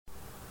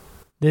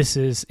This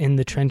is In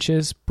the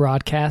Trenches,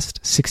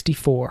 broadcast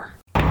 64.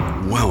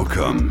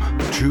 Welcome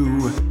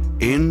to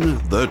In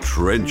the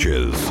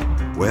Trenches,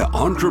 where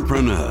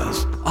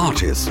entrepreneurs,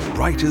 artists,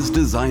 writers,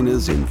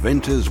 designers,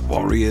 inventors,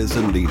 warriors,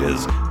 and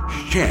leaders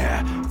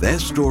share their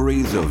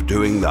stories of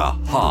doing the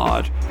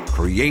hard,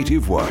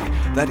 creative work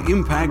that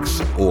impacts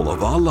all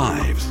of our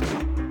lives.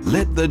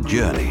 Let the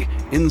journey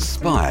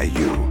inspire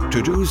you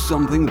to do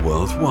something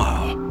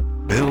worthwhile,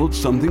 build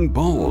something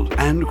bold,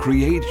 and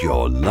create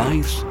your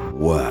life's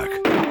work.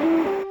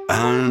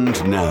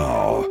 And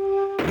now,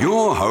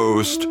 your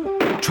host,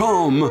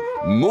 Tom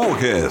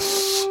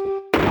Morkis.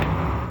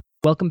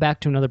 Welcome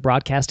back to another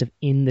broadcast of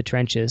In the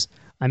Trenches.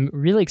 I'm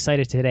really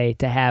excited today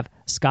to have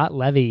Scott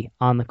Levy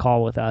on the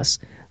call with us.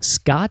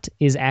 Scott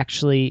is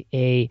actually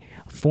a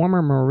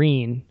former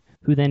Marine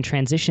who then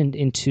transitioned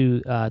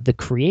into the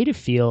creative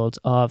field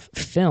of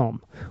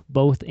film,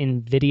 both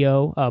in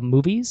video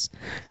movies,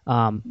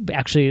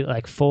 actually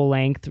like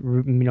full-length,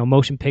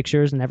 motion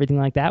pictures and everything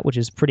like that, which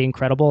is pretty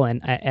incredible.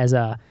 And as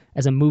a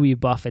movie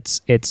buff,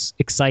 it's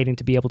exciting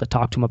to be able to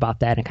talk to him about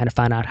that and kind of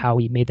find out how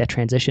he made that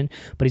transition.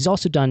 But he's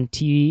also done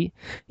TV.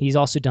 He's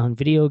also done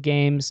video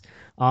games.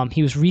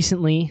 He was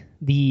recently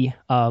the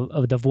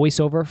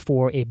voiceover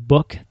for a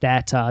book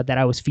that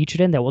I was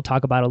featured in that we'll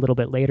talk about a little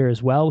bit later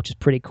as well, which is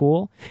pretty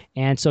cool.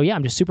 And so, yeah,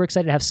 I'm just super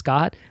excited to have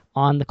Scott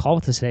on the call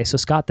with us today. So,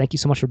 Scott, thank you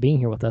so much for being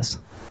here with us.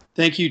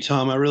 Thank you,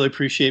 Tom. I really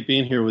appreciate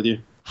being here with you.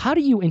 How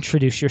do you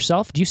introduce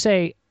yourself? Do you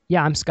say,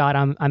 yeah, I'm Scott,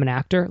 I'm an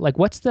actor? Like,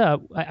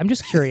 I'm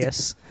just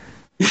curious.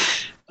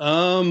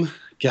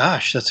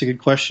 Gosh, that's a good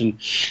question.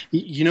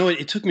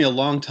 It took me a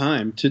long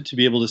time to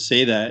be able to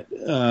say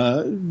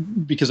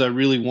that because I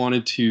really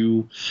wanted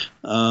to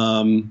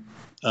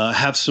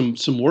have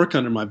some work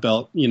under my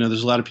belt.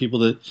 There's a lot of people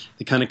that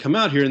kind of come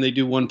out here and they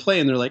do one play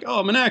and they're like,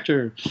 oh, I'm an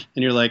actor.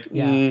 And you're like,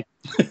 yeah.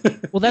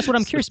 Well, that's what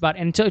I'm curious about.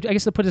 And so I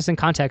guess to put this in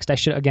context, I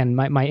should, again,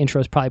 my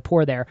intro is probably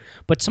poor there,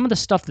 but some of the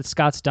stuff that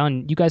Scott's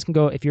done, you guys can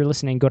go, if you're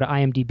listening, go to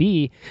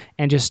IMDb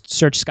and just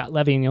search Scott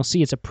Levy and you'll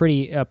see it's a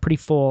pretty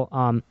full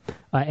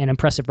and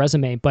impressive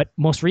resume. But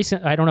most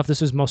recent, I don't know if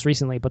this was most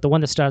recently, but the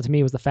one that stood out to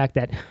me was the fact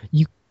that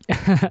you,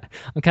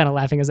 I'm kind of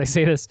laughing as I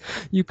say this,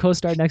 you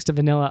co-starred next to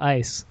Vanilla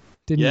Ice,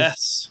 didn't you?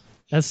 Yes.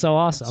 That's so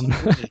awesome.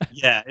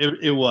 Yeah,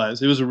 it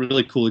was. It was a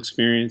really cool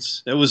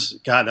experience. That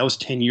was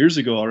 10 years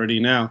ago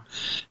already now.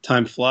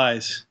 Time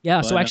flies.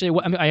 Yeah, so actually,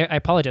 I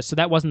apologize. So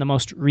that wasn't the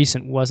most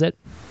recent, was it?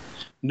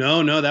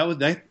 No,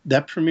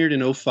 that premiered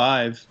in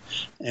 2005,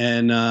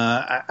 and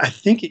I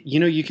think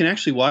you can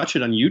actually watch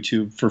it on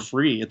YouTube for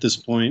free at this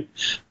point.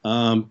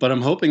 But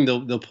I'm hoping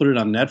they'll put it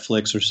on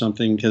Netflix or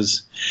something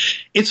because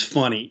it's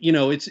funny.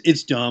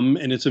 It's dumb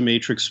and it's a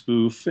Matrix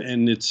spoof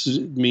and it's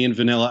me and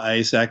Vanilla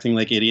Ice acting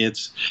like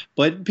idiots,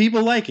 but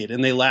people like it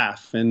and they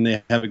laugh and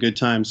they have a good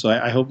time. So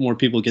I hope more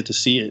people get to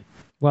see it.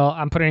 Well,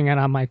 I'm putting it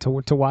on my to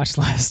watch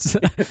list.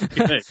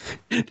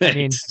 I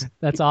mean,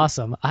 that's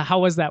awesome. How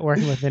was that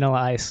working with Vanilla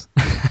Ice?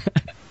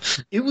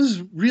 It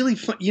was really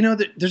fun.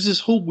 There's this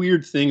whole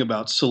weird thing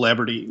about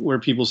celebrity where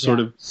people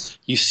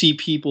you see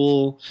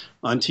people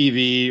on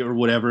TV or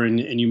whatever,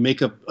 and you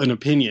make up an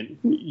opinion,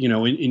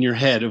 in your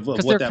head of what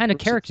that. Because they're kind of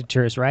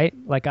caricatures, right?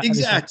 Like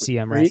exactly. I see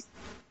them, right?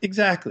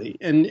 Exactly,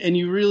 and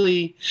you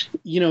really,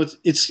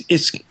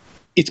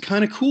 it's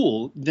kind of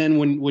cool then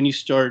when you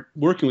start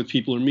working with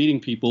people or meeting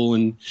people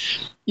and,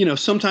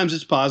 sometimes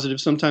it's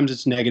positive, sometimes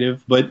it's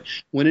negative, but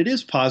when it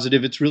is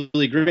positive, it's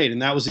really great.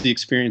 And that was the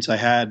experience I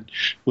had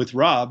with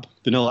Rob,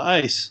 Vanilla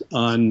Ice,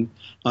 on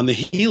the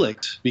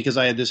Helix, because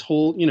I had this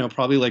whole,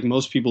 probably like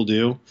most people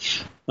do.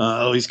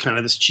 He's kind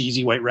of this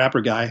cheesy white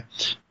rapper guy.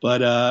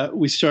 But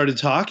we started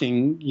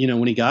talking,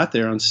 when he got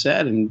there on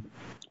set, and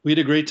we had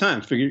a great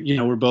time.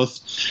 We're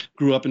both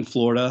grew up in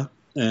Florida.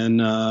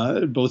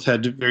 And both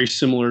had very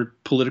similar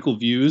political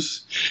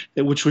views,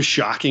 which was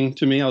shocking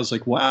to me. I was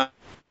like, wow,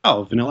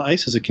 Vanilla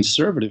Ice is a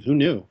conservative. Who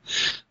knew?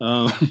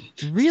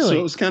 Really? So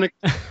it was kind of,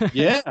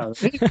 yeah.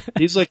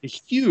 He's like a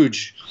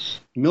huge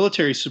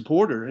military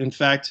supporter. In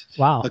fact,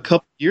 wow. A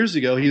couple years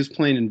ago, he was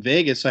playing in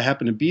Vegas. I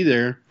happened to be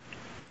there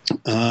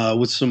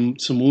with some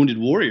wounded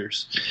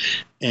warriors,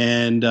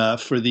 and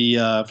for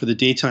the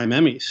daytime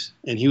Emmys,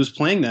 and he was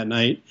playing that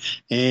night,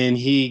 and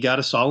he got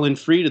us all in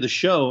free to the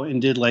show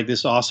and did like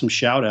this awesome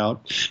shout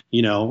out,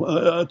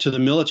 to the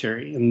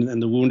military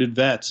and the wounded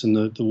vets and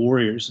the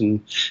warriors,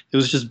 and it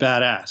was just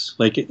badass.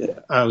 Like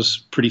I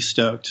was pretty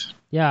stoked.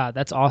 Yeah,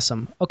 that's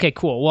awesome. Okay,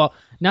 cool. Well,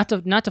 not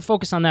to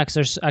focus on that because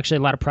there's actually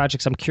a lot of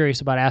projects I'm curious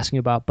about asking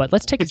you about, but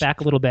let's take it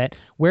back a little bit.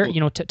 Where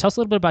tell us a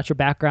little bit about your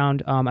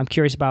background. I'm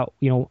curious about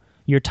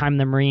your time in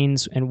the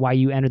Marines and why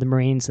you entered the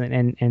Marines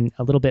and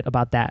a little bit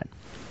about that.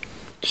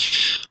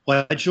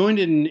 Well, I joined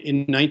in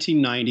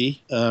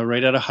 1990,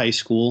 right out of high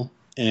school,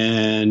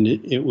 and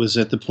it was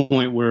at the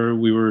point where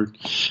we were,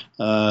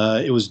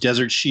 it was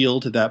Desert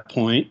Shield at that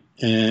point,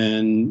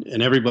 and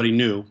everybody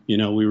knew,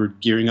 we were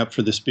gearing up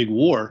for this big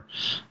war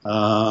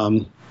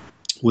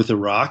with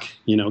Iraq,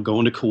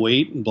 going to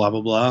Kuwait and blah,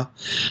 blah, blah.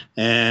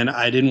 And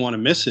I didn't want to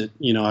miss it.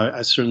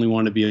 I certainly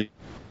wanted to be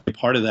a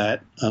part of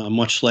that,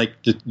 much like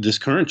this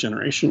current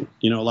generation.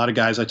 A lot of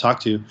guys I talk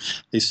to,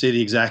 they say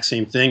the exact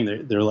same thing.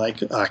 They're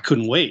like, I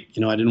couldn't wait.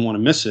 I didn't want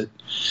to miss it.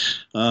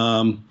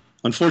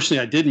 Unfortunately,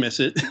 I did miss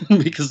it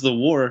because the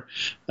war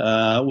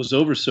was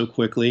over so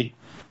quickly.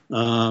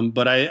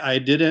 But I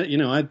did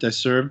it. I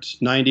served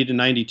 90 to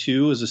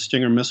 92 as a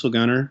Stinger missile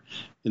gunner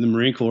in the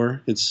Marine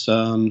Corps. It's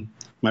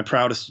my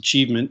proudest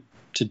achievement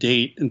to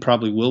date, and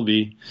probably will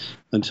be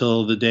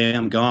until the day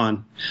I'm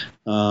gone.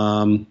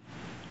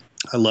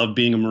 I love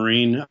being a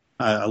Marine.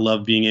 I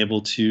love being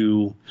able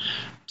to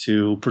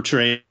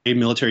portray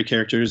military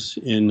characters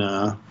in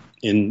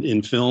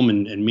film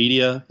and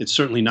media. It's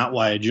certainly not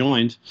why I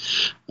joined,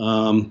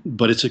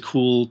 but it's a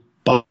cool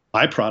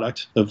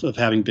byproduct of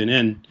having been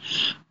in.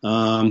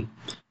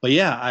 But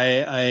yeah,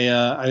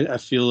 I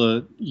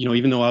feel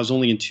even though I was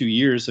only in 2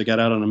 years, I got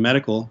out on a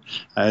medical.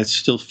 I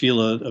still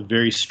feel a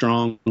very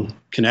strong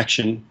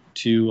connection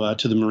to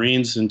the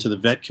Marines and to the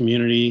vet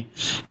community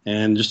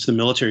and just the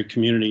military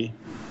community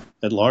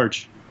at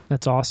large.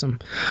 That's awesome.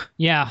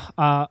 Yeah,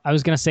 I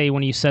was going to say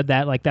when you said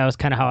that, like that was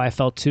kind of how I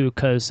felt too,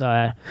 because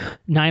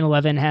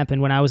 9/11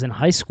 happened when I was in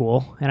high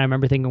school, and I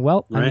remember thinking,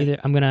 well, right.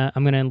 I'm gonna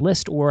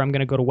enlist or I'm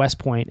gonna go to West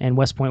Point, and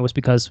West Point was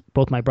because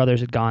both my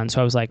brothers had gone,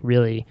 so I was like,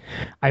 really,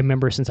 I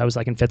remember since I was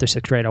like in 5th or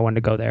 6th grade, I wanted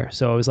to go there.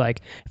 So I was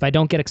like, if I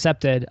don't get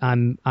accepted,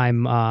 I'm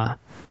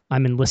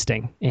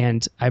enlisting,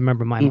 and I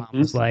remember my mom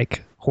was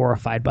like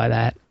horrified by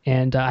that,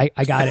 and I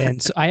got in.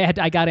 So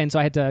I got in, so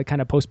I had to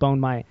kind of postpone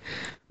my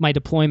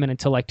deployment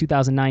until like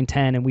 2009-10,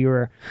 and we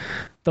were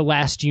the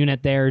last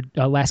unit there,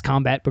 last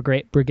combat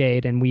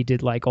brigade, and we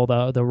did like all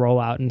the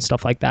rollout and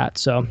stuff like that.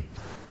 So,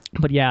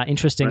 but yeah,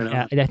 interesting.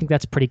 Right. I think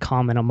that's pretty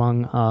common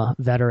among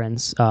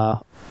veterans,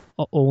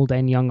 old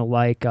and young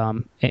alike.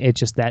 It's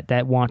just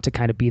that want to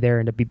kind of be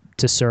there and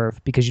to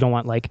serve, because you don't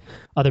want like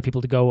other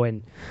people to go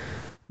and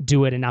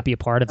do it and not be a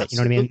part of it. Absolutely.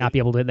 You know what I mean? Not be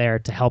able to there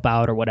to help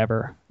out or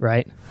whatever,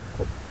 right?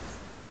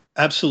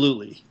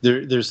 Absolutely.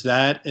 There's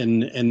that,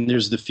 and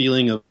there's the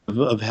feeling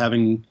of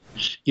having,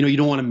 you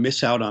don't want to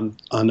miss out on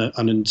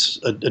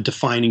a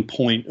defining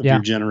point of your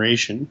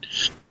generation.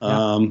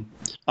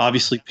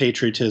 Obviously,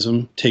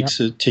 patriotism takes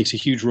a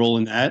huge role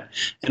in that,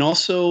 and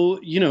also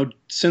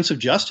sense of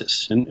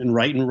justice and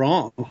right and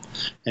wrong.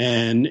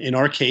 And in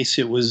our case,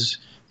 it was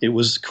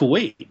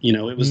Kuwait.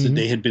 It was that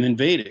they had been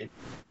invaded.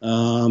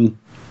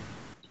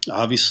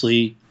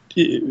 Obviously,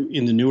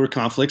 in the newer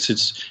conflicts,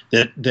 it's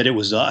that it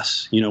was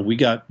us. We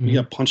got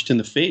punched in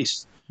the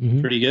face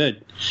pretty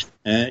good.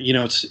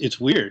 It's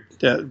weird.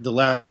 The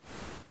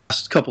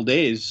last couple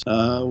days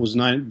was the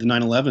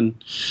 9/11,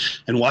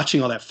 and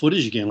watching all that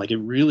footage again, like it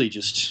really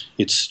just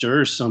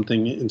stirs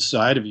something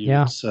inside of you.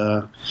 Yeah.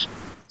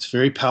 It's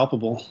very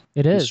palpable.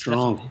 It is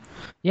strong. Definitely.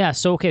 Yeah.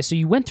 So so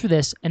you went through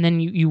this, and then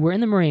you were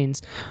in the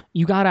Marines.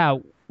 You got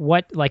out.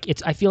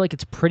 I feel like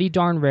it's pretty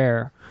darn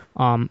rare.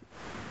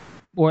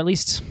 Or at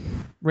least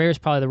rare is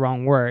probably the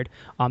wrong word.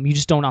 You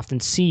just don't often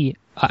see,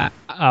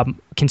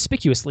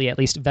 conspicuously at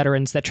least,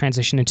 veterans that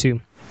transition into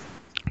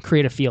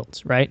creative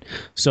fields, right?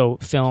 So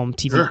film,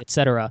 TV, sure,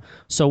 etc.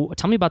 So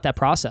tell me about that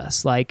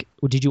process. Like,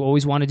 did you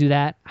always want to do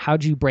that? How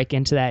did you break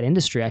into that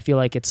industry? I feel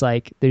like it's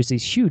like there's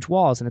these huge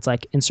walls and it's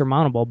like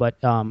insurmountable. But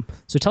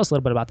so tell us a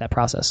little bit about that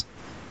process.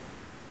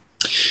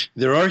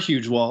 There are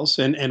huge walls,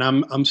 and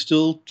I'm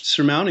still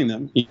surmounting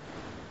them.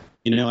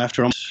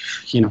 After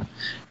almost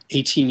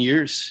 18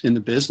 years in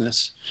the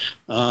business.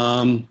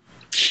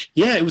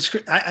 It was.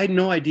 I had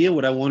no idea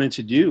what I wanted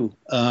to do.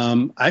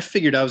 I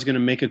figured I was going to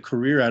make a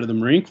career out of the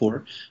Marine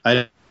Corps.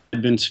 I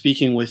had been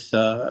speaking with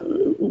the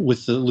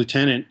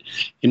lieutenant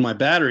in my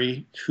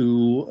battery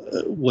who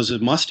was a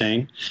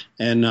Mustang,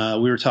 and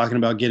we were talking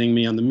about getting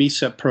me on the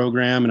MECEP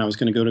program, and I was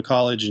going to go to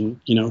college and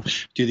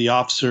do the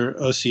officer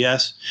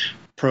OCS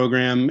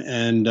program,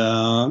 and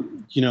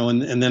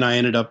and then I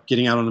ended up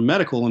getting out on a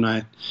medical,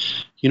 and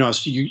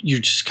you're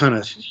just kind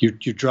of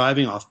you're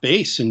driving off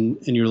base, and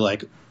you're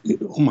like,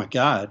 oh my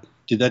God,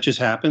 did that just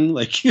happen?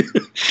 Like,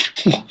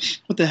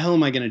 what the hell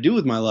am I going to do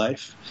with my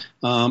life?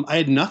 I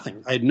had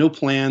nothing. I had no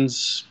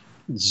plans.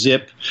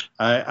 Zip.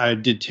 I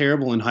did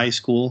terrible in high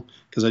school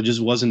because I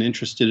just wasn't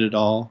interested at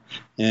all,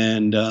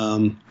 and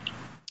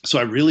so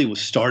I really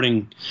was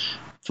starting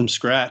from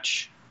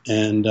scratch,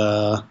 and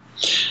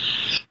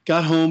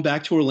got home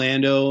back to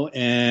Orlando,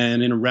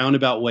 and in a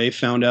roundabout way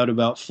found out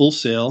about Full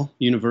Sail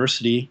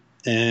University.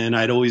 And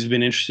I'd always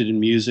been interested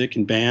in music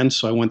and bands,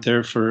 so I went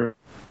there for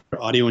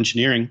audio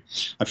engineering.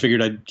 I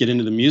figured I'd get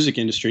into the music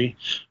industry.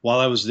 While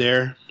I was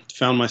there,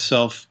 found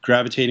myself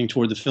gravitating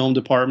toward the film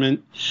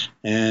department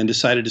and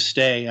decided to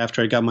stay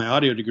after I got my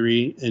audio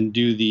degree and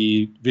do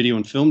the video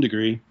and film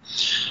degree.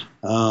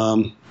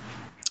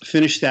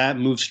 Finished that,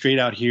 moved straight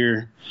out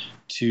here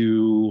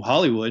to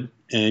Hollywood,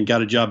 and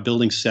got a job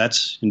building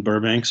sets in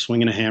Burbank,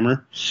 swinging a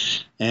hammer.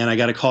 And I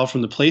got a call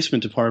from the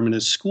placement department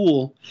at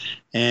school,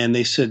 and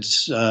they said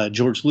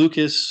George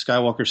Lucas,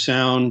 Skywalker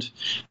Sound,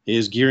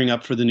 is gearing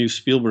up for the new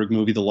Spielberg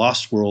movie, The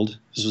Lost World.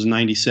 This was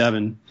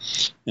 97.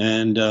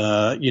 And,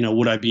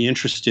 would I be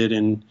interested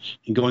in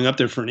going up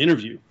there for an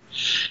interview?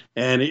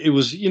 And it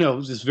was,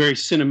 this very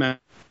cinematic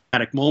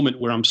moment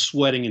where I'm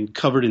sweating and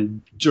covered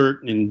in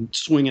dirt and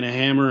swinging a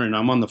hammer and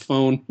I'm on the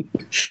phone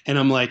and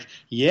I'm like,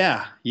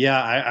 yeah,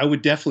 I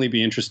would definitely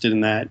be interested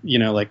in that. You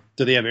know, like,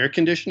 do they have air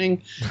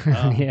conditioning?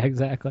 Yeah,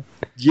 exactly.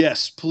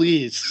 Yes,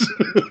 please.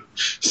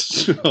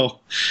 So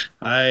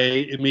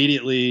I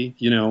immediately,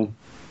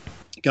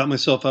 got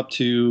myself up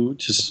to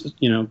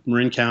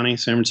Marin County,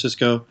 San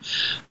Francisco,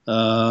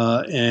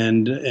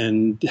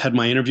 and had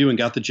my interview and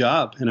got the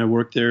job. And I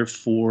worked there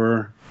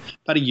for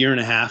about a year and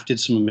a half, did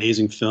some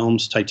amazing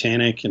films,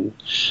 Titanic and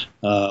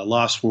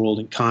Lost World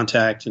and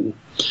Contact. And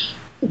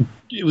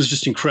it was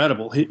just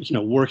incredible,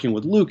 working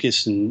with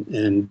Lucas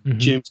and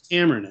James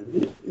Cameron.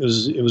 And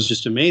it was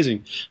just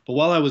amazing. But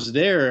while I was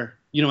there,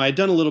 I'd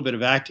done a little bit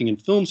of acting in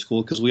film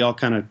school because we all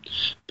kind of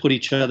put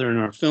each other in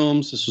our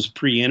films. This was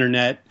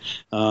pre-internet.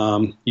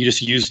 You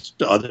just used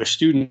the other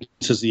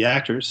students as the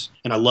actors,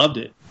 and I loved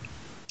it.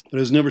 But it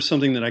was never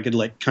something that I could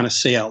kind of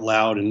say out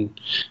loud and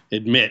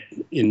admit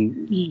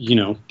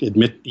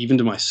even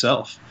to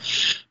myself.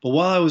 But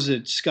while I was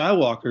at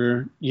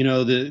Skywalker,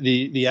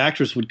 the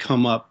actors would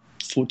come up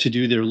to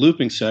do their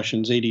looping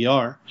sessions,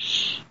 ADR,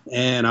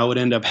 and I would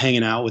end up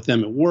hanging out with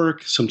them at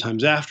work.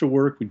 Sometimes after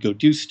work, we'd go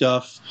do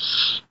stuff.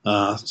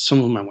 Some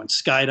of them I went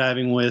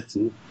skydiving with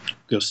and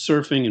go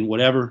surfing and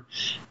whatever.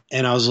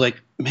 And I was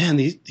like, man,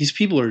 these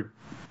people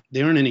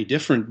they aren't any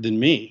different than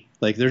me.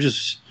 Like, they're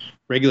just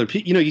regular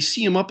people. You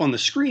see them up on the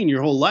screen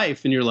your whole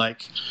life, and you're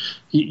like,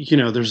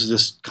 there's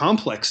this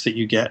complex that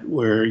you get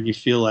where you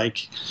feel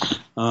like,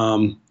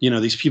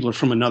 these people are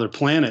from another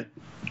planet.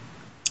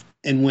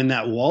 And when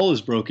that wall is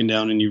broken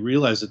down and you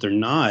realize that they're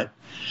not,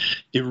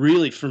 it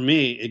really, for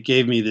me, it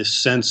gave me this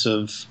sense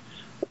of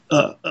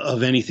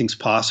anything's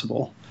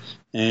possible.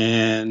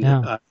 And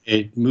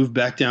I moved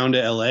back down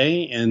to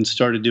LA and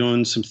started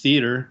doing some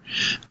theater,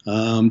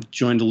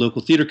 joined a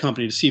local theater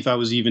company to see if I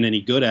was even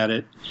any good at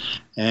it.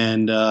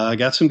 And I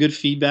got some good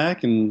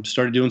feedback and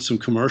started doing some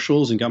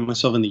commercials and got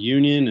myself in the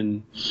union,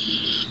 and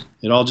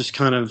it all just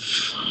kind of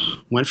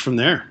went from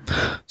there.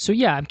 So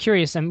yeah, I'm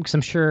curious, because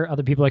I'm sure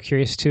other people are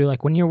curious too.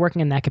 Like, when you're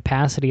working in that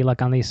capacity,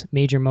 like on these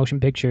major motion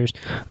pictures,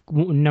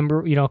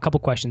 a couple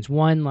questions.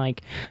 One,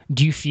 like,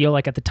 do you feel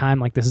like at the time,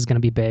 like, this is going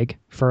to be big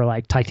for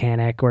like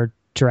Titanic or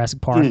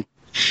Jurassic Park?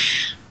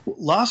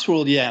 Lost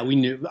World, yeah, we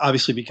knew,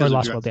 obviously, because of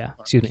Lost World, yeah.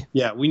 Excuse me.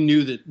 Yeah, we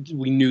knew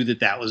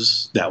that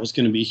was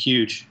going to be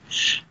huge.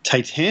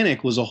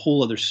 Titanic was a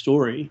whole other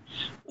story,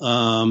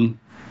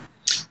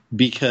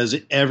 because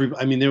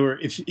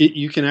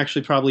you can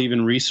actually probably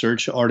even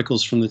research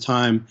articles from the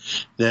time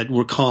that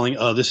were calling,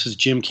 this is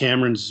Jim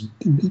Cameron's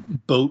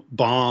boat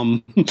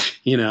bomb,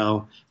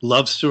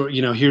 love story.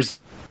 Here's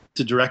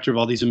the director of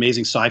all these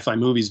amazing sci-fi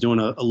movies doing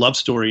a love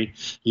story,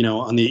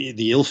 on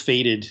the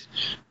ill-fated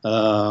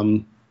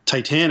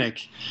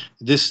Titanic.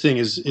 This thing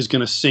is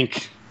going to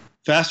sink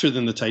faster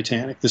than the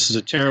Titanic. This is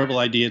a terrible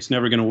idea. It's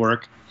never going to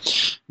work.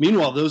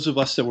 Meanwhile, those of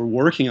us that were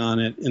working on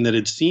it and that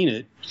had seen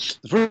it,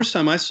 the first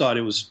time I saw it,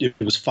 it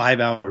was 5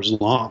 hours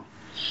long.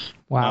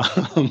 Wow.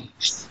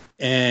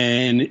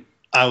 And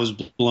I was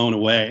blown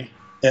away.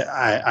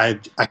 I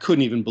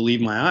couldn't even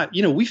believe my eyes.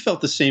 We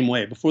felt the same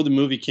way. Before the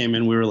movie came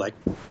in, we were like,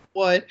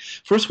 what?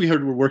 First we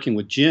heard we're working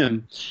with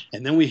Jim,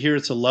 and then we hear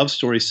it's a love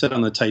story set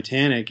on the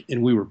Titanic,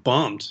 and we were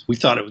bummed. We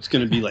thought it was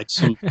going to be like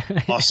some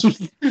awesome,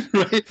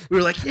 right? We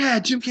were like, yeah,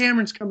 Jim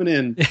Cameron's coming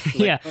in.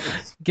 Yeah, like,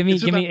 give me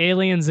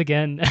Aliens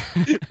again.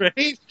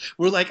 Right?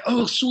 We're like,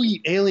 oh,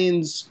 sweet,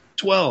 Aliens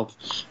 12.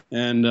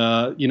 And,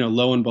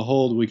 lo and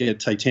behold, we get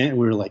Titanic.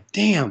 We were like,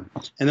 damn.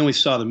 And then we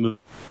saw the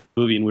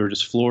movie, and we were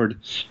just floored.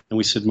 And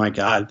we said, my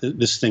God,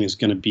 this thing is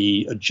going to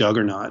be a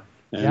juggernaut.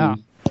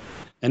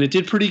 And it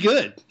did pretty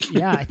good.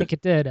 Yeah, I think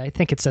it did. I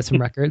think it set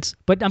some records.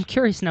 But I'm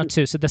curious now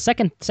too. So the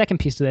second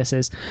piece to this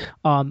is,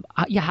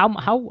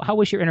 how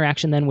was your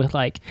interaction then with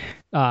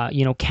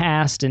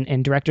cast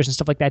and directors and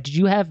stuff like that? Did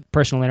you have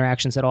personal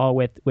interactions at all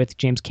with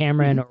James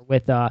Cameron or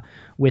with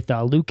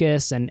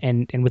Lucas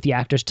and with the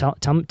actors? Tell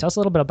us a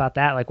little bit about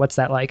that. Like, what's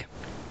that like?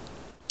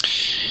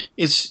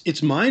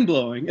 It's mind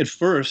blowing at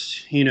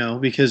first,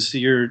 because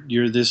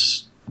you're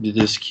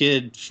this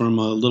kid from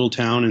a little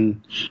town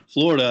in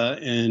Florida,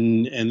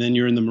 and then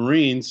you're in the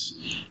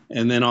Marines,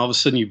 and then all of a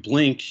sudden you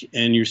blink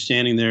and you're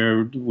standing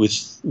there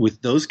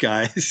with those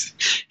guys,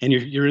 and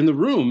you're in the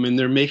room, and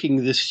they're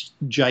making this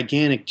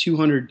gigantic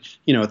 200,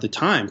 at the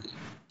time,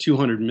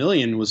 200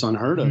 million was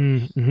unheard of.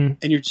 Mm-hmm.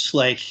 And you're just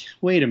like,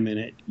 wait a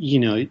minute,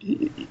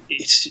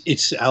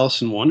 it's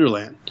Alice in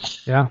Wonderland.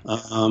 Yeah.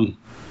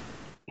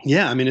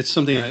 Yeah, it's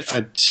something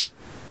I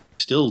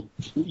still,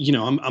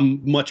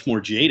 I'm much more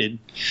jaded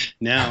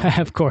now.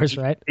 Of course,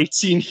 right?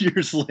 18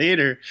 years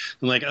later,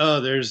 I'm like,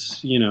 oh,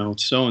 there's,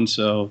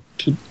 so-and-so.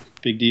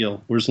 Big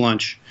deal. Where's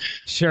lunch?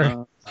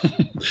 Sure.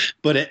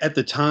 But at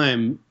the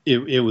time,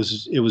 it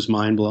was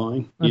mind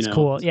blowing. That's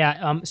cool.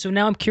 Yeah. So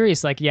now I'm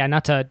curious, like, yeah,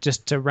 not to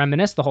just to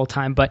reminisce the whole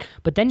time, but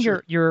then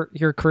your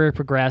career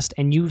progressed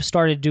and you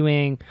started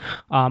doing.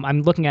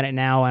 I'm looking at it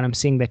now and I'm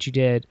seeing that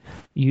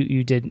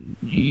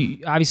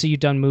obviously you've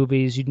done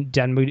movies, you've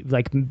done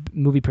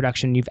movie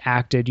production, you've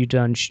acted, you've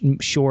done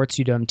shorts,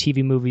 you've done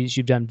TV movies,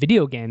 you've done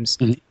video games.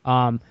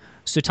 Mm-hmm.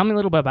 So tell me a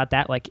little bit about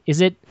that. Like,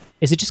 is it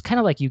just kind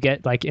of like you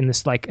get like in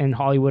this, like in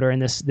Hollywood or in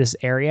this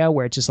area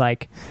where it's just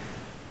like,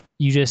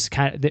 you just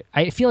kind of,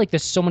 I feel like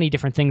there's so many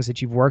different things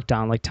that you've worked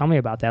on. Like, tell me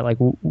about that. Like,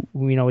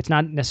 it's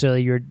not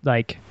necessarily your,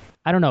 like,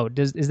 I don't know.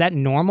 Is that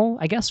normal,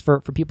 I guess, for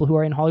people who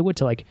are in Hollywood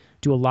to like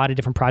do a lot of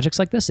different projects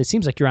like this? It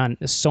seems like you're on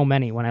so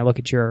many when I look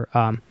at your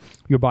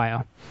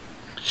bio.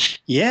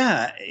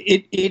 Yeah,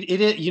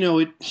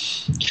 you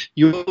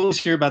always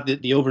hear about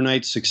the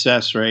overnight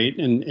success, right?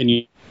 And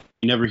you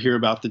never hear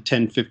about the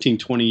 10, 15,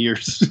 20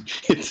 years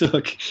it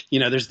took.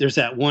 There's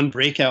that one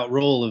breakout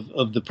role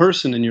of the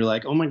person, and you're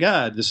like, oh my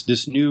God,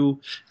 this new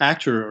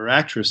actor or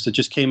actress that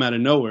just came out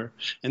of nowhere.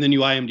 And then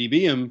you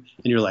IMDb him,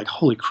 and you're like,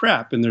 holy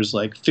crap, and there's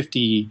like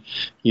 50,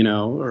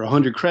 or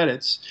 100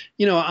 credits.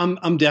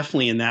 I'm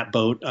definitely in that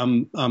boat.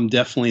 I'm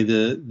definitely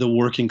the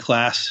working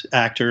class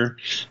actor.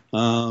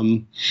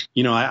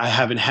 I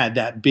haven't had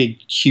that big,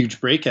 huge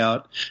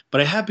breakout,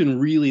 but I have been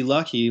really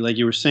lucky, like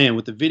you were saying,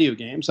 with the video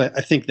games.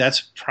 I think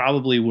that's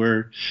probably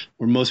where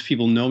most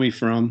people know me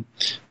from.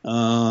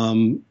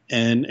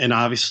 And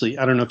obviously,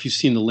 I don't know if you've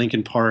seen the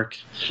Linkin Park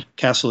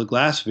Castle of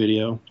Glass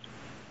video.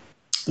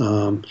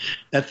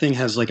 That thing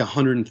has like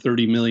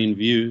 130 million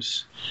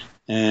views.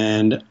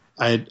 And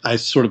I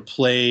sort of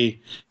play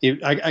 –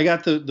 I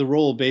got the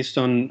role based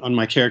on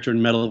my character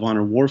in Medal of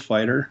Honor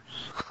Warfighter.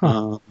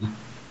 Huh.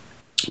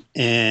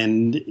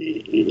 And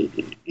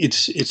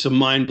it's a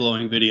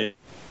mind-blowing video.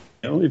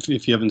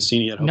 If you haven't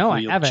seen it yet, no,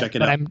 I haven't. Check it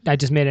but out. I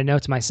just made a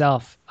note to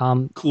myself.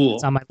 Cool.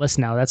 It's on my list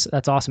now.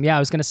 That's awesome. Yeah, I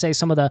was going to say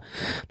some of the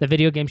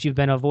video games you've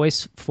been a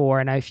voice for,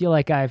 and I feel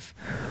like I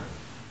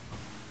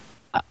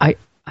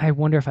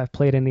wonder if I've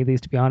played any of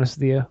these, to be honest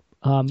with you.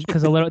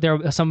 Because some of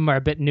them are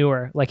a bit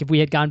newer. Like if we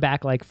had gone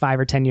back like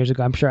 5 or 10 years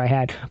ago, I'm sure I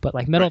had. But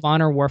like Medal of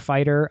Honor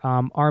Warfighter,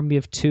 Army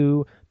of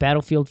Two,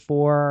 Battlefield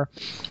 4.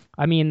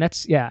 I mean,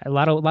 that's a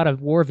lot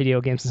of war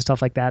video games and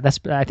stuff like that.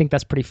 I think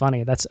that's pretty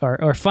funny.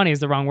 Or funny is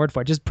the wrong word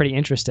for it. Just pretty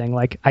interesting.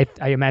 Like I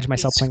imagine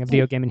myself playing a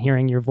video game and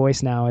hearing your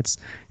voice now. It's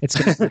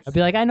I'd be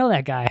like, I know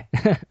that guy.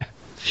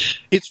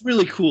 It's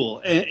really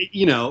cool.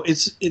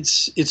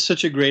 It's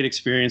such a great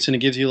experience, and it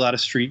gives you a lot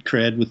of street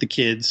cred with the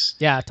kids.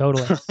 Yeah,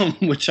 totally.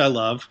 Which I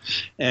love,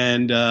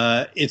 and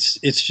it's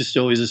just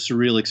always a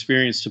surreal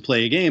experience to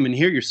play a game and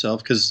hear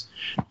yourself, because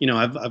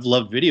I've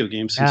loved video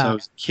games since I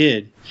was a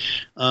kid,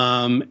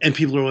 and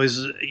people are always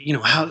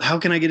how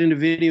can I get into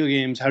video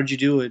games? How did you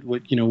do it?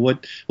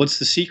 What's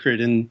the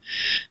secret? And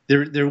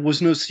there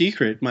was no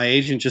secret. My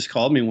agent just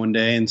called me one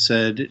day and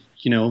said,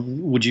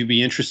 would you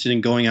be interested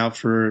in going out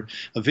for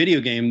a video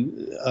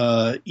game?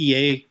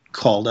 EA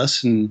called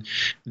us and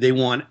they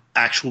want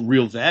actual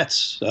real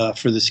vets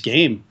for this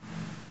game.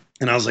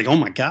 And I was like, oh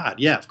my God,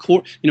 yeah, of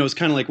course. It's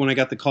kind of like when I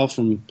got the call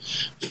from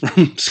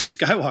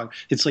Skywalker.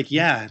 It's like,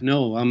 yeah,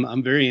 no,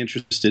 I'm very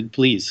interested.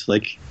 Please,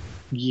 like,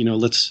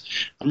 I'm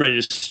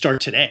ready to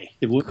start today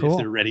if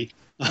they're ready.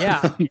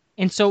 Yeah.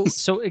 And so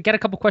I got a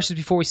couple questions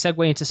before we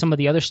segue into some of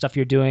the other stuff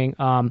you're doing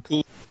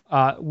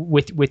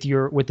with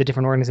the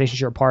different organizations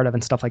you're a part of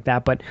and stuff like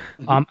that. But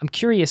I'm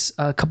curious,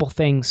 a couple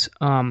things.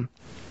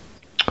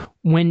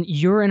 When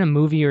you're in a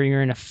movie or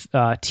you're in a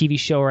TV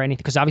show or anything,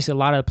 because obviously a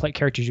lot of the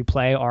characters you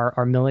play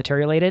are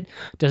military related.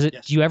 Do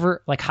you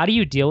ever, like, how do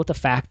you deal with the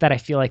fact that I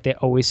feel like they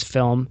always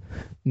film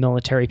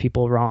military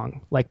people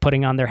wrong, like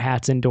putting on their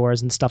hats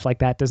indoors and stuff like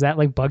that? Does that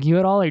like bug you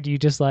at all, or do you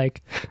just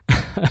like?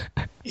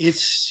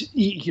 It's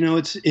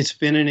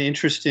been an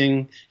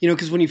interesting,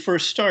 because when you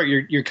first start,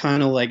 you're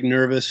kind of like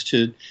nervous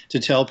to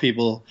tell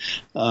people,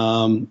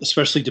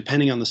 especially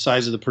depending on the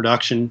size of the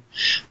production.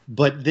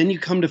 But then you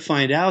come to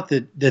find out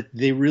that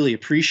they really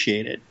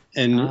appreciate it.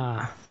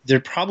 And there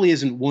probably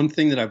isn't one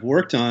thing that I've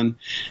worked on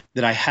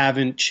that I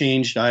haven't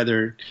changed,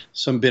 either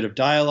some bit of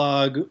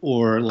dialogue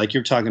or like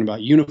you're talking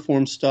about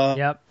uniform stuff.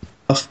 Yep.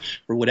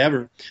 Or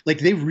whatever. Like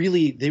they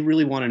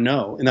really want to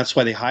know, and that's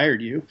why they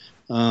hired you.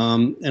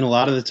 And a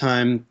lot of the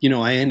time,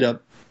 I end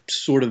up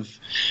sort of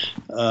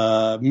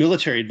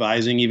military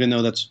advising, even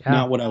though that's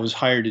not what I was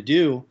hired to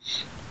do.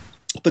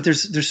 But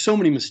there's so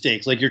many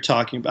mistakes, like you're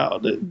talking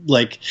about,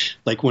 like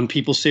when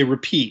people say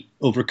repeat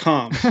over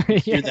comms, you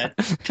hear that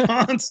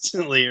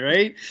constantly,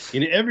 right?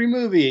 In every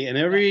movie and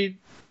every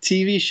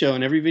TV show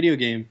and every video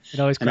game. It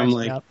always cracks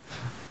me up.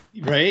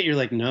 Right? You're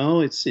like,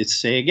 no, it's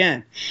say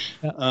again.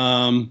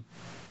 Yeah.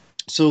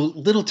 So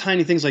little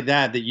tiny things like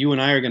that you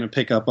and I are going to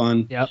pick up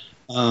on. Yep.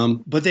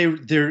 But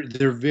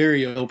they're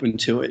very open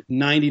to it.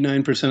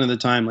 99% of the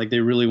time, like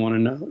they really want to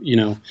know.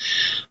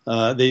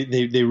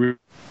 They really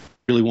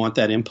really want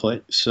that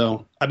input.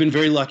 So I've been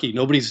very lucky.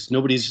 Nobody's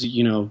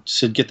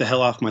said get the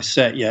hell off my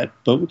set yet,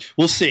 but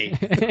we'll see.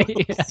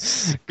 Yeah.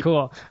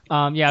 Cool.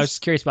 Yeah, I was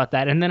just curious about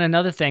that. And then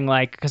another thing,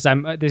 like, because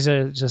there's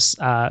a just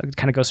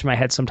kind of goes through my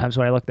head sometimes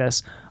when I look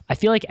this. I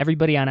feel like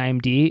everybody on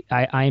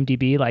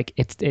IMDb, like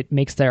it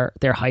makes their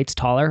heights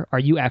taller. Are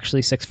you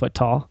actually 6 foot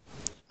tall?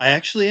 I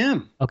actually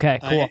am. Okay,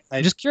 cool.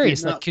 I'm just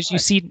curious, like, because you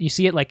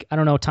see it, like, I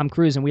don't know, Tom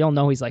Cruise, and we all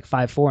know he's like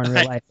 5'4" in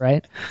real life,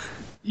 right?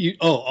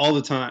 All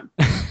the time.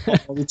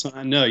 All the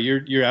time. No,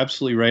 you're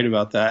absolutely right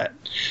about that.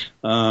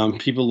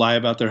 People lie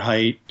about their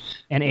height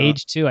and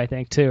age too. I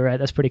think too, right?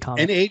 That's pretty common.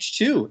 And age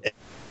too.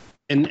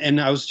 And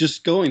I was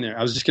just going there.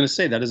 I was just going to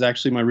say that is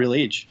actually my real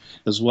age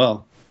as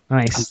well.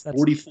 Nice. I'm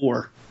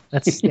 44.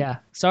 That's yeah.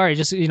 Sorry,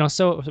 just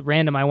so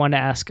random. I wanted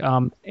to ask.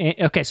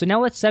 Okay, so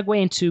now let's segue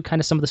into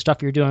kind of some of the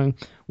stuff you're doing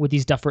with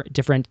these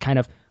different kind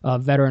of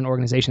veteran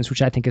organizations,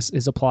 which I think is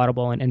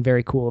applaudable and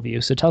very cool of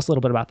you. So tell us a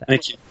little bit about that.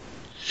 Thank you.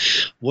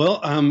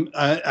 Well,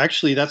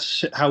 actually,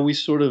 that's how we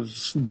sort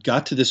of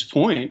got to this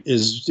point.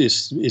 Is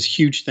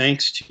huge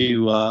thanks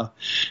to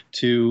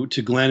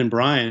Glenn and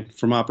Brian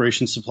from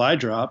Operation Supply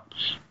Drop.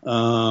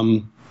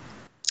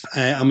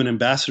 I'm an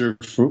ambassador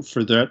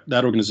for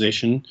that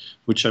organization,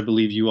 which I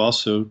believe you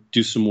also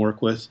do some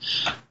work with,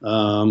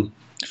 from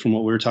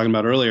what we were talking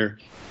about earlier.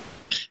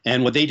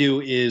 And what they do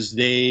is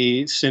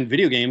they send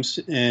video games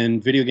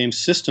and video game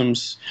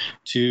systems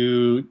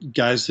to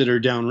guys that are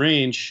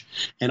downrange,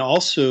 and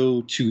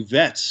also to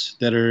vets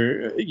that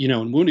are,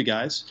 and wounded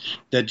guys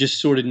that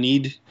just sort of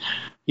need,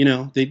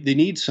 they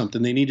need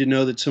something. They need to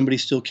know that somebody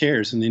still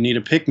cares, and they need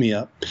a pick me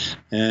up.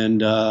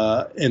 And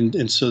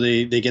so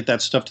they get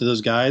that stuff to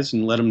those guys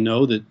and let them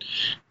know that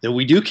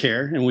we do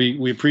care and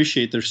we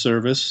appreciate their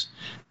service.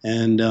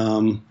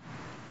 And,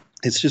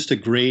 it's just a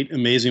great,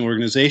 amazing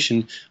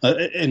organization.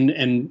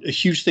 And a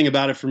huge thing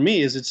about it for me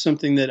is it's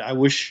something that I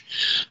wish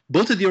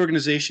both of the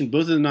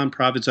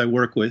nonprofits I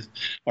work with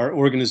are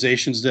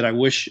organizations that I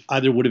wish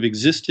either would have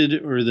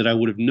existed or that I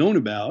would have known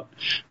about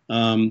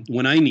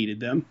when I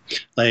needed them.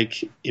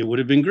 Like, it would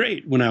have been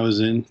great when I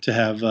was in to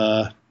have,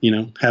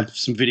 have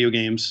some video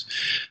games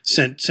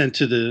sent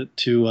to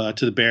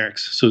the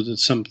barracks, so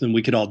that's something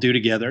we could all do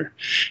together.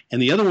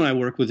 And the other one I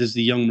work with is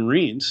the Young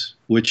Marines,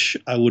 which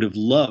I would have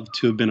loved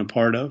to have been a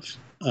part of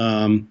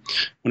when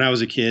I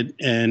was a kid.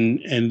 And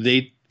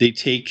they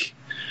take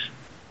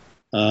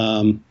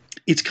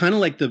it's kind of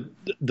like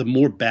the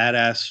more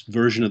badass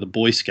version of the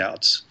Boy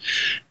Scouts,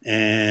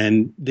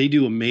 and they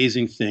do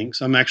amazing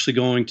things. I'm actually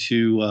going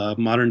to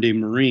Modern Day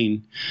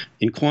Marine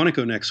in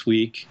Quantico next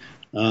week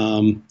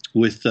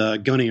with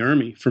Gunny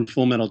Ermey from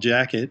Full Metal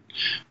Jacket,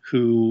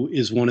 who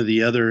is one of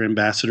the other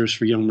ambassadors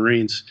for Young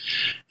Marines.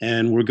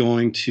 And we're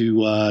going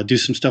to do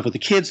some stuff with the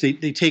kids. They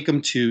take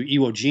them to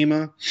Iwo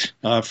Jima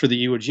for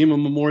the Iwo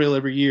Jima Memorial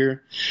every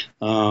year.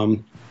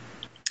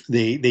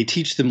 They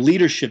teach them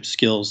leadership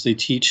skills. They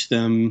teach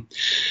them.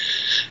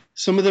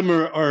 Some of them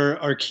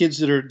are kids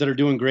that are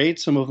doing great.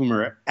 Some of them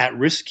are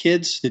at-risk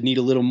kids that need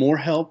a little more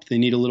help. They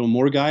need a little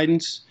more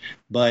guidance.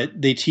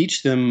 But they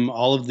teach them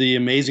all of the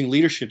amazing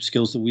leadership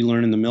skills that we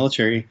learn in the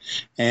military.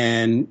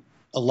 And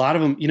a lot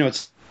of them,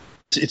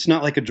 it's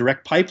not like a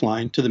direct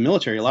pipeline to the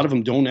military. A lot of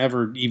them don't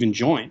ever even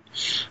join.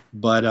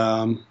 But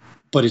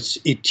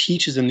it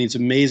teaches them these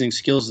amazing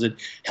skills that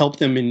help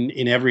them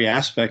in every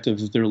aspect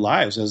of their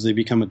lives as they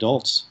become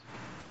adults.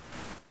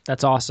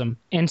 That's awesome.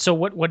 And so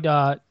what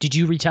did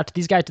you reach out to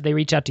these guys? Did they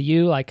reach out to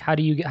you? Like, how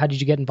did you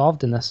get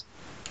involved in this?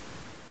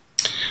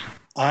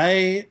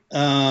 I'd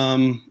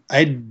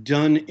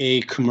done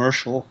a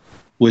commercial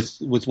with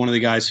one of the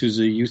guys who's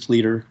a youth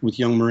leader with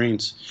Young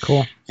Marines.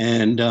 Cool.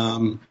 And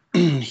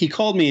he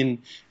called me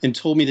and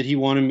told me that he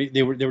wanted me.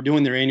 They were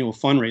doing their annual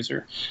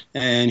fundraiser,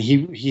 and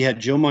he had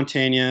Joe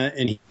Montana,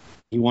 and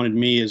he wanted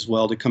me as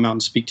well to come out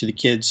and speak to the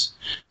kids.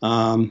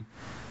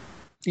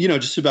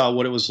 Just about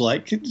what it was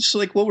like. Just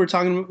like what we're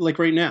talking about, like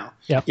right now.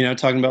 Yeah.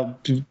 Talking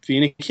about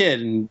being a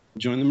kid and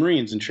joining the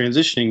Marines and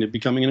transitioning to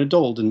becoming an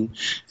adult and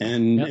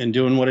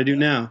doing what I do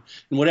now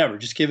and whatever.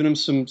 Just giving them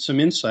some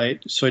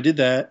insight. So I did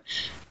that,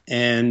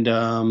 and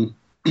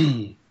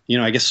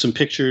I guess some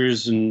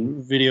pictures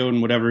and video and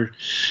whatever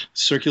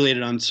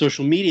circulated on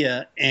social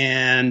media,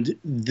 and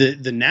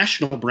the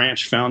national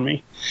branch found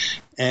me,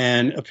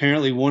 and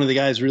apparently one of the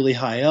guys really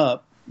high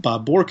up,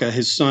 Bob Borka,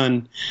 his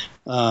son,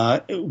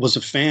 was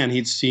a fan.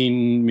 He'd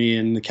seen me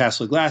in the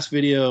Castle of Glass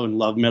video and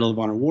loved Medal of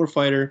Honor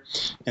Warfighter.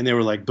 And they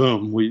were like,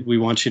 boom, we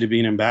want you to be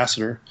an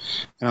ambassador.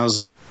 And I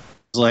was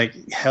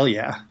like, hell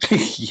yeah.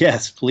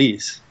 Yes,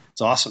 please.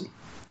 It's awesome.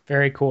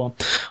 Very cool.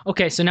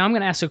 Okay, so now I'm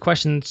going to ask a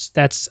question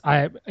that's,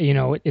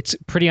 it's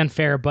pretty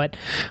unfair, but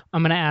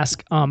I'm going to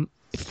ask, and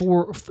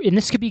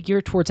this could be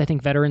geared towards, I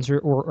think, veterans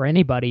or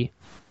anybody.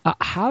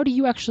 How do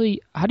you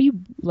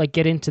like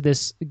get into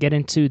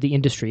the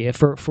industry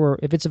if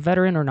it's a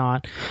veteran or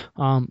not,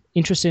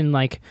 interested in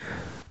like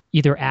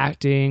either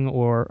acting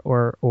or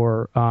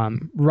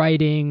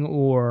writing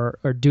or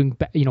doing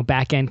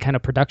back end kind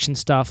of production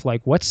stuff?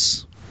 Like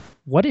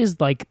what is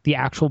like the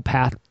actual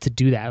path to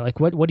do that? Like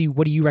what do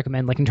you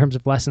recommend, like in terms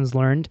of lessons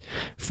learned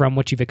from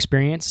what you've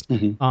experienced?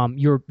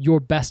 Your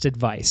best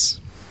advice.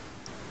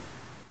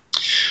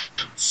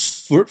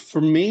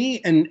 For me,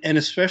 and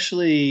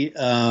especially,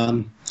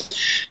 I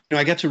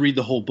got to read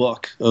the whole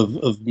book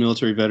of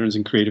Military Veterans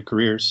and Creative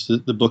Careers,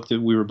 the book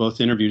that we were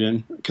both interviewed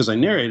in, because I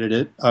narrated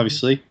it,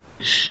 obviously.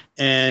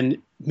 And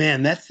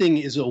man, that thing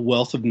is a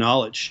wealth of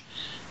knowledge.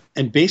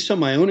 And based on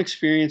my own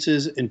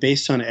experiences and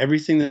based on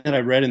everything that I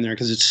read in there,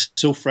 because it's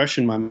so fresh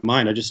in my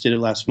mind, I just did it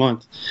last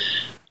month.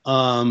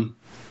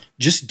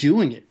 Just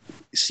doing it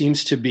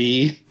seems to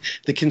be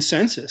the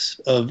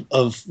consensus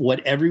of what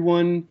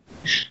everyone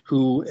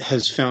who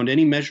has found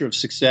any measure of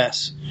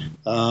success,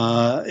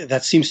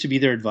 that seems to be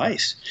their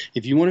advice.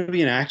 If you want to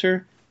be an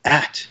actor,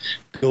 act.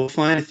 Go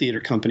find a theater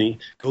company.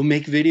 Go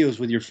make videos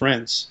with your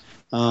friends.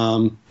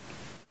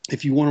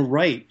 If you want to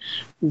write,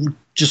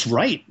 just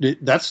write.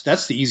 That's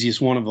the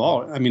easiest one of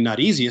all. I mean, not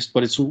easiest,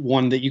 but it's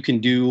one that you can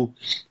do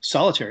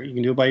solitary. You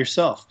can do it by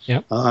yourself.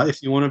 Yep.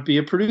 If you want to be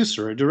a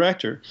producer, a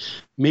director,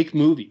 make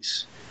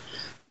movies.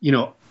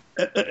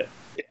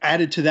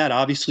 Added to that,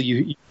 obviously,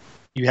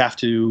 you have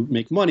to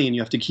make money and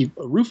you have to keep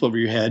a roof over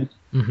your head.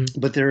 Mm-hmm.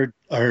 But there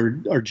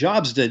are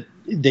jobs that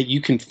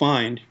you can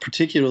find,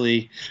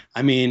 particularly,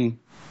 I mean,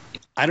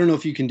 I don't know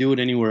if you can do it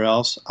anywhere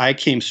else. I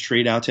came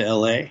straight out to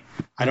LA.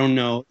 I don't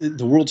know.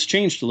 The world's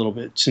changed a little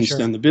bit since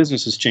then. The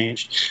business has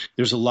changed.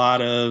 There's a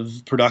lot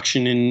of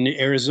production in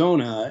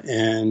Arizona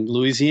and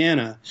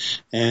Louisiana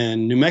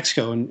and New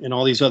Mexico and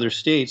all these other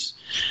states.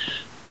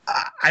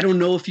 I don't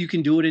know if you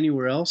can do it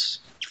anywhere else.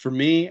 For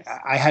me,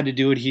 I had to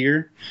do it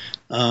here,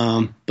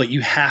 but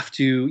you have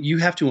to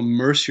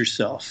immerse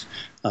yourself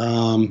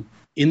in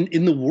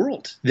the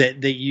world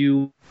that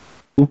you.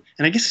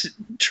 And I guess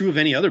true of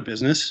any other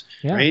business,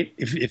 right?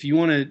 If you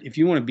want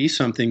to be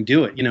something,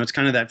 do it. It's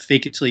kind of that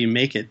fake it till you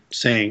make it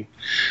saying.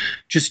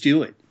 Just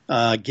do it.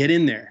 Get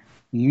in there.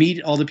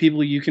 Meet all the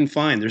people you can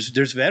find.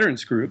 There's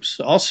veterans groups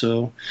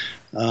also.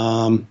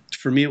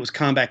 For me, it was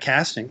combat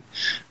casting,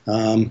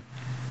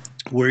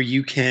 where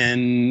you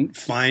can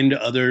find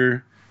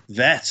other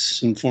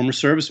vets and former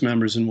service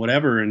members and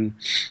whatever, and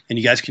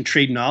you guys can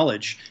trade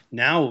knowledge.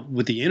 Now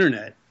with the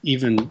internet,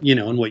 even,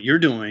 and what you're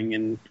doing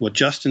and what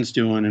Justin's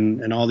doing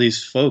and all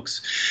these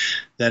folks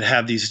that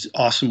have these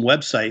awesome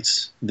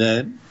websites,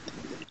 that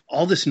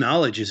all this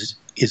knowledge is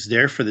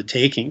there for the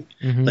taking.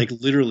 Mm-hmm. Like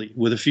literally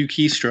with a few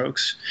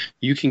keystrokes,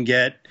 you can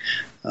get,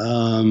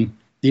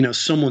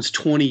 someone's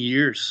 20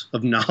 years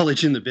of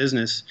knowledge in the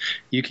business.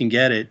 You can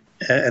get it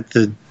at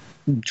the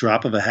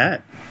drop of a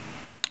hat.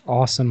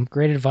 Awesome.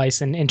 Great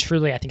advice. And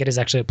truly, I think it is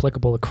actually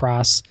applicable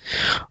across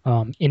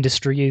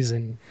industries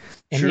and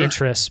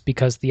interests,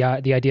 because the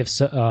idea of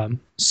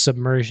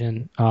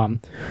submersion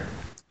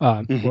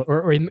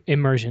or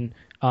immersion.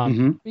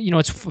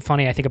 It's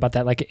funny. I think about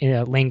that, like in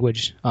a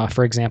language,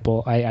 for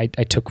example, I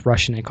took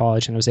Russian in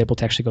college and I was able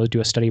to actually go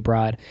do a study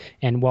abroad.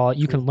 And while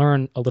you can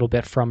learn a little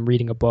bit from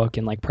reading a book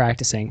and like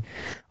practicing,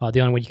 the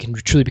only way you can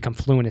truly become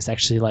fluent is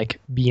actually like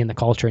be in the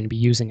culture and be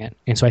using it.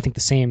 And so I think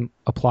the same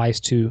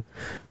applies to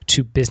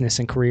business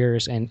and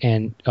careers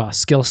and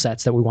skill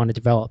sets that we want to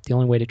develop. The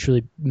only way to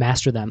truly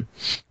master them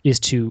is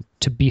to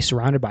be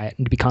surrounded by it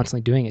and to be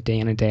constantly doing it day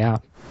in and day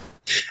out.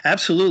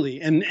 Absolutely.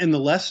 And the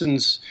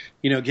lessons,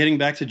 getting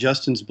back to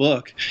Justin's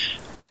book,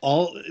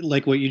 all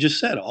like what you just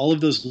said, all of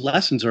those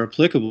lessons are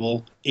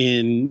applicable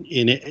in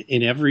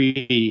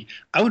every.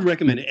 I would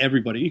recommend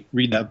everybody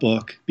read that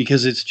book,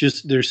 because it's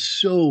just, there's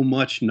so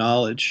much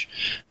knowledge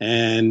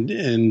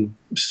and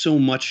so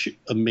much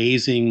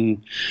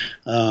amazing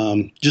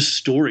just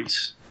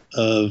stories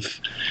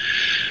of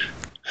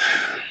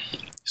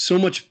so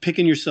much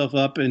picking yourself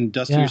up and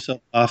dusting yourself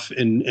off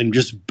and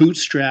just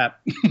bootstrap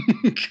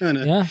kind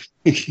of. Yeah.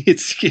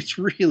 It's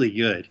really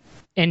good.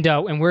 And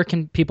where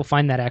can people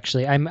find that?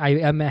 Actually, I'm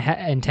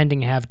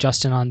intending to have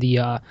Justin on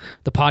the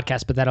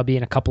podcast, but that'll be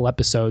in a couple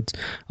episodes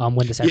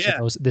when this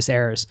actually this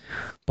airs.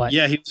 But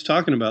yeah, he was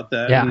talking about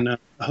that, and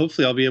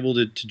hopefully I'll be able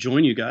to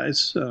join you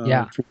guys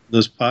for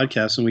those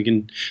podcasts, and we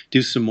can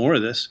do some more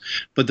of this.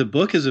 But the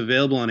book is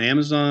available on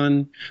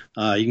Amazon.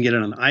 You can get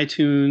it on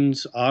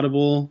iTunes,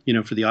 Audible,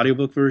 for the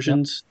audiobook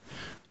versions.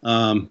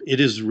 Yep.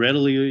 It is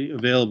readily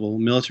available.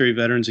 Military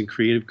Veterans and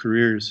Creative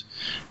Careers.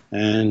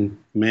 And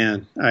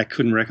man, I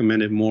couldn't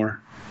recommend it more.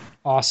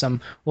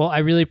 Awesome. Well, I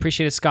really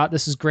appreciate it, Scott.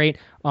 This is great.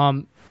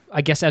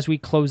 I guess as we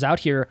close out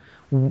here,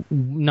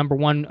 number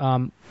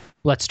one,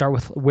 let's start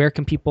with where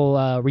can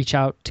people reach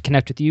out to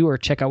connect with you or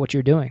check out what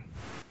you're doing?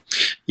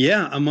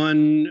 Yeah, I'm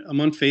on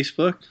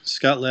Facebook,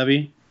 Scott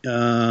Levy,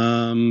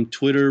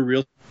 Twitter,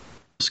 Real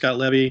Scott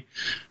Levy.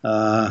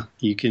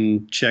 You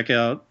can check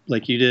out,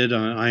 like you did,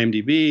 on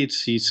IMDb to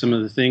see some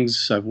of the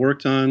things I've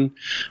worked on.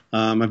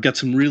 I've got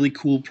some really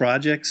cool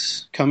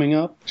projects coming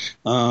up.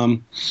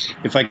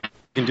 If I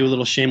can do a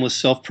little shameless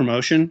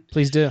self-promotion.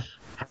 Please do.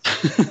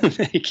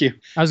 Thank you.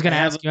 I was going to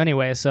ask you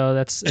anyway, so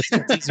it's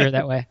easier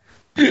that way.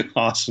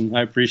 Awesome.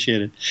 I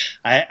appreciate it.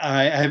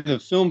 I have a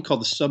film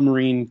called The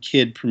Submarine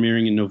Kid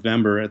premiering in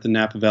November at the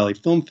Napa Valley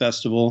Film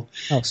Festival.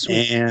 Oh,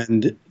 sweet.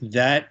 And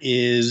that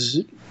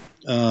is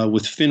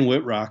with Finn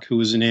Wittrock, who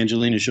was in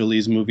Angelina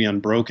Jolie's movie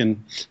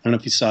Unbroken. I don't know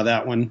if you saw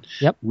that one.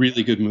 Yep.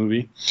 Really good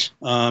movie.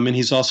 And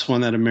he's also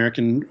on that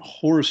American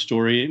Horror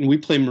Story. And we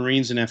play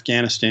Marines in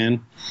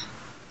Afghanistan.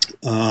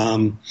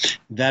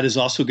 That is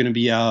also going to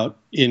be out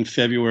in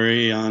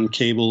February on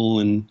cable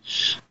and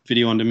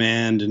video on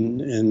demand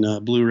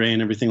and Blu-ray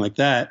and everything like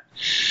that.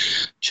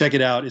 Check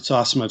it out. It's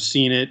awesome. I've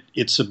seen it.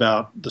 It's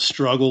about the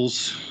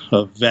struggles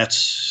of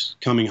vets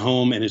coming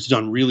home, and it's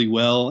done really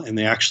well. And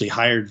they actually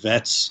hired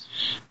vets,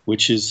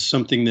 which is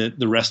something that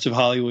the rest of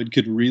Hollywood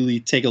could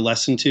really take a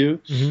lesson to,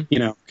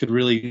 could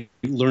really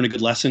learn a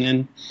good lesson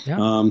in.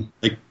 Yeah.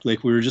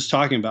 Like we were just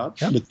talking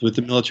about Yep. with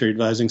the military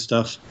advising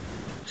stuff.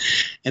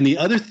 And the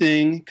other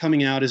thing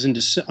coming out is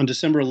on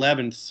December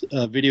 11th,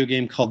 a video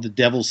game called The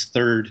Devil's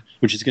Third,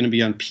 which is going to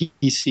be on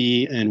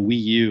PC and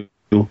Wii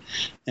U.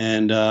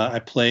 And I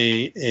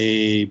play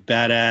a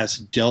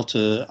badass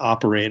Delta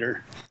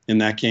operator in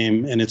that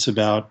game. And it's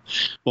about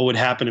what would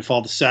happen if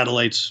all the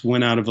satellites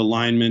went out of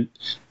alignment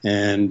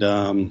and,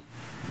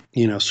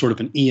 sort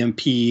of an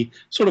EMP,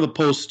 sort of a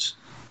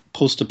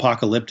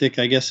post-apocalyptic,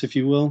 I guess, if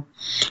you will.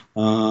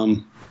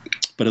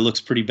 But it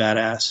looks pretty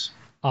badass.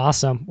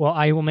 Awesome. Well,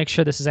 I will make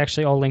sure this is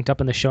actually all linked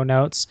up in the show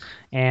notes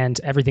and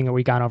everything that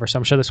we've gone over. So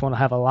I'm sure this one will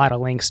have a lot of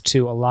links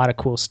to a lot of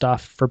cool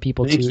stuff for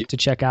people to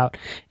check out.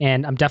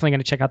 And I'm definitely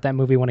going to check out that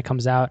movie when it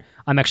comes out.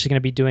 I'm actually going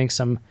to be doing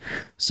some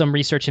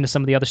research into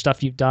some of the other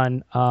stuff you've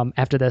done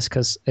after this,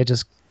 because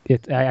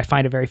I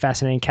find it very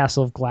fascinating.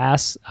 Castle of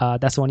Glass,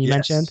 that's the one you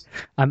mentioned.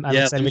 I'm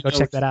excited to go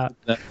check that out.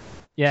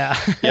 Yeah.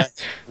 Yeah,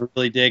 I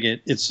really dig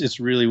it. It's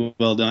really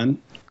well done.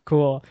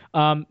 Cool.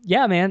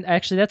 Yeah, man.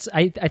 Actually,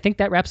 I think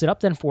that wraps it up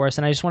then for us.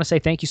 And I just want to say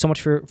thank you so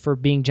much for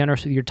being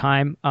generous with your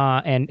time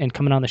and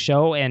coming on the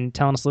show and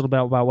telling us a little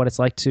bit about what it's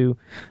like to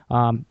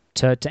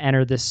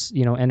enter this,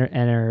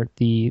 enter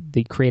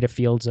the creative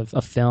fields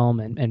of film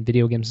and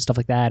video games and stuff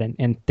like that.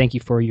 And thank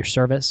you for your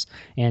service.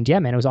 And yeah,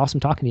 man, it was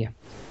awesome talking to you.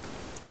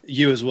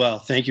 You as well.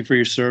 Thank you for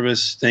your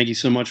service. Thank you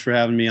so much for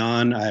having me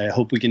on. I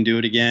hope we can do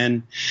it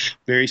again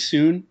very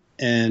soon.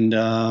 And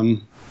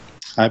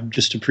I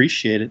just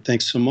appreciate it.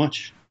 Thanks so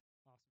much.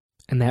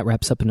 And that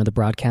wraps up another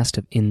broadcast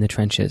of In the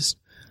Trenches.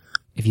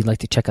 If you'd like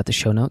to check out the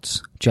show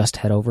notes, just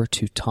head over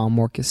to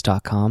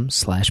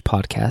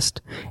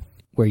tommorkes.com/podcast,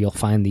 where you'll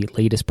find the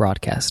latest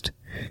broadcast.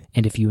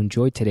 And if you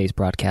enjoyed today's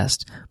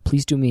broadcast,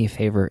 please do me a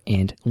favor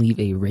and leave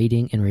a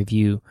rating and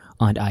review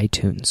on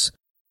iTunes.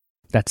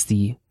 That's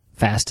the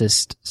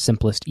fastest,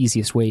 simplest,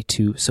 easiest way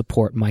to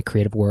support my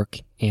creative work,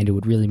 and it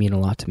would really mean a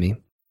lot to me.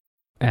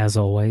 As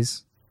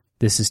always,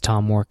 this is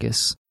Tom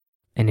Morkes,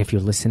 and if you're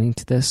listening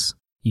to this,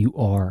 you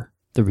are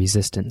the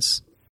Resistance.